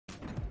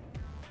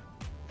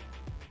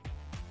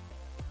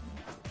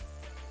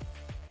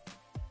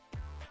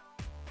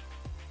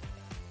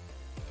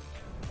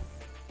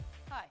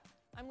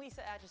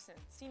Lisa Atchison,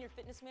 Senior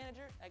Fitness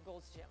Manager at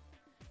Gold's Gym.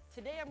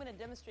 Today I'm going to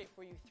demonstrate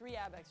for you 3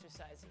 ab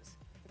exercises.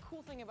 The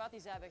cool thing about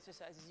these ab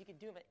exercises is you can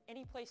do them at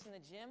any place in the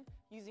gym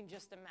using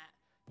just a mat.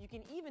 You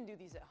can even do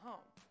these at home.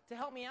 To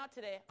help me out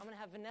today, I'm going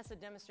to have Vanessa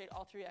demonstrate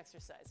all 3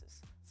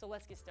 exercises. So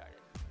let's get started.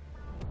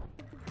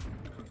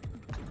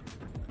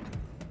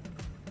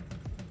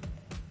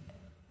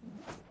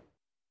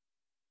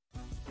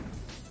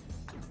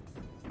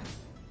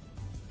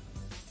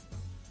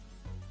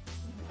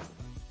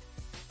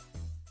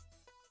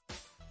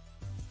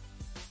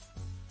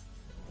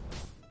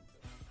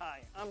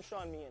 Hi, I'm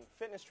Sean Meehan,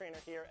 fitness trainer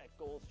here at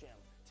Gold's Gym.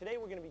 Today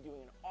we're going to be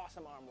doing an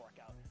awesome arm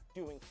workout,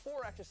 doing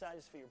 4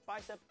 exercises for your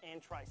bicep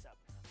and tricep.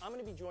 I'm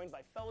going to be joined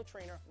by fellow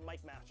trainer Mike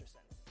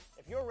Masterson.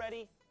 If you're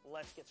ready,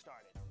 let's get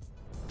started.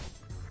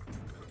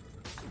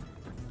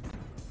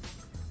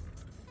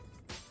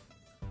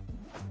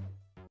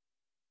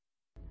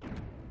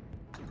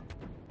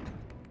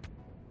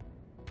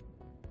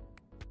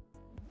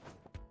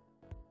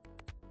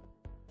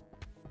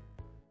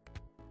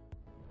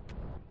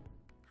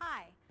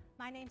 Hi,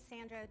 my name's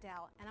Sandra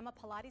Odell, and I'm a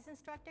Pilates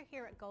instructor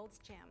here at Gold's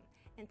Gym.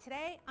 And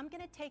today, I'm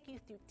going to take you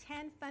through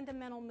 10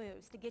 fundamental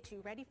moves to get you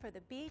ready for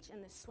the beach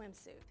and the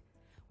swimsuit.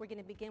 We're going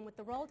to begin with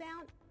the roll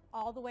down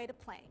all the way to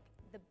plank.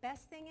 The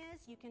best thing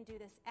is you can do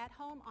this at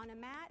home on a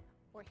mat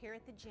or here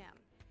at the gym.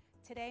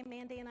 Today,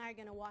 Mandy and I are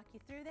going to walk you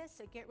through this,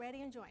 so get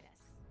ready and join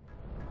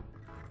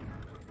us.